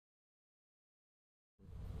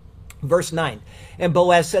Verse 9, and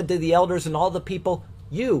Boaz said to the elders and all the people,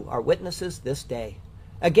 "You are witnesses this day."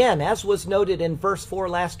 Again, as was noted in verse 4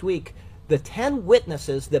 last week, the 10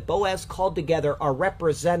 witnesses that Boaz called together are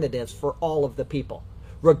representatives for all of the people.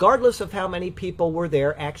 Regardless of how many people were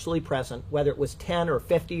there actually present, whether it was 10 or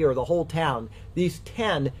 50 or the whole town, these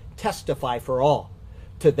 10 testify for all.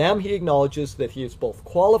 To them he acknowledges that he is both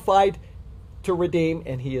qualified to redeem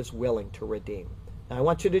and he is willing to redeem. Now, I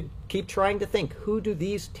want you to keep trying to think, who do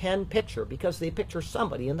these 10 picture? Because they picture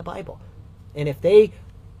somebody in the Bible. And if they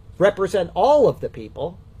represent all of the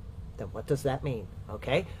people, then what does that mean?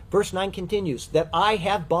 Okay? Verse 9 continues, that I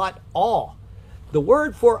have bought all. The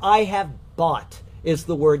word for I have bought is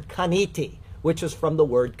the word kaniti, which is from the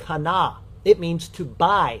word kana. It means to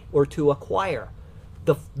buy or to acquire.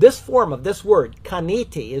 This form of this word,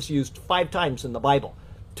 kaniti, is used 5 times in the Bible.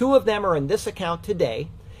 2 of them are in this account today,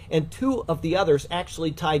 and 2 of the others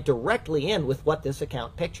actually tie directly in with what this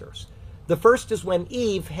account pictures. The first is when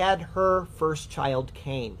Eve had her first child,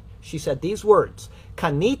 Cain. She said these words,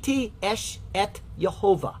 Kaniti esh et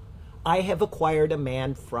Yehovah. I have acquired a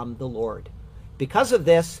man from the Lord. Because of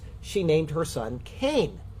this, she named her son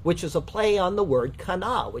Cain, which is a play on the word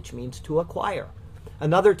kana, which means to acquire.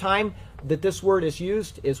 Another time that this word is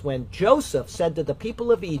used is when Joseph said to the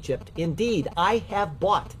people of Egypt, indeed, I have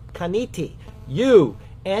bought, kaniti, you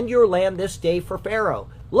and your land this day for Pharaoh.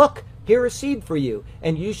 Look, here is seed for you,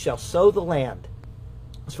 and you shall sow the land.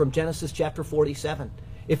 It's from Genesis chapter 47.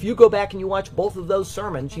 If you go back and you watch both of those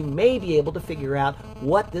sermons, you may be able to figure out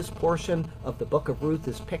what this portion of the book of Ruth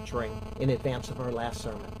is picturing in advance of our last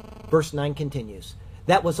sermon. Verse 9 continues,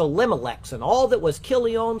 that was Elimelech's and all that was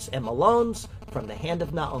Chilion's and Malon's from the hand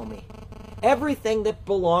of Naomi. Everything that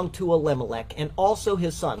belonged to Elimelech and also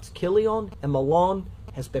his sons, Chilion and Malon,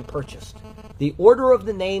 has been purchased. The order of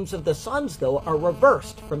the names of the sons, though, are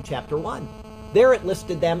reversed from chapter 1. There it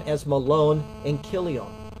listed them as Malon and Chilion,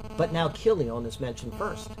 but now Chilion is mentioned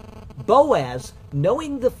first. Boaz,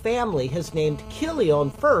 knowing the family, has named Chilion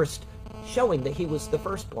first, showing that he was the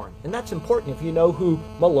firstborn. And that's important if you know who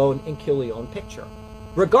Malon and Chilion picture.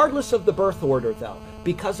 Regardless of the birth order, though,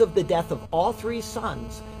 because of the death of all 3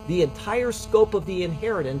 sons, the entire scope of the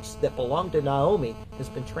inheritance that belonged to Naomi has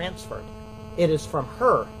been transferred. It is from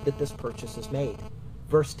her that this purchase is made.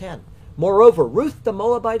 Verse 10, moreover, Ruth the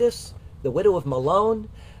Moabitess, the widow of Malon,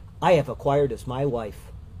 I have acquired as my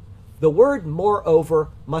wife. The word moreover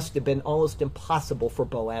must have been almost impossible for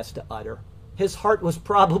Boaz to utter. His heart was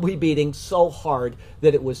probably beating so hard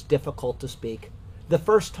that it was difficult to speak. The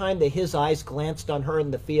first time that his eyes glanced on her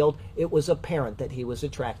in the field, it was apparent that he was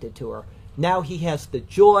attracted to her. Now he has the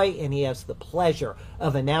joy and he has the pleasure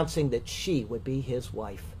of announcing that she would be his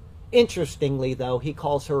wife. Interestingly, though, he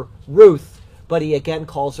calls her Ruth, but he again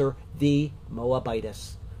calls her the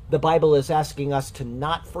Moabitess. The Bible is asking us to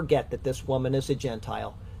not forget that this woman is a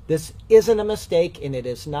Gentile. This isn't a mistake, and it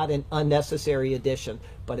is not an unnecessary addition,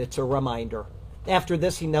 but it's a reminder. After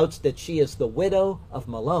this, he notes that she is the widow of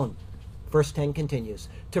Malon. Verse 10 continues,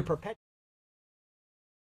 to perpetuate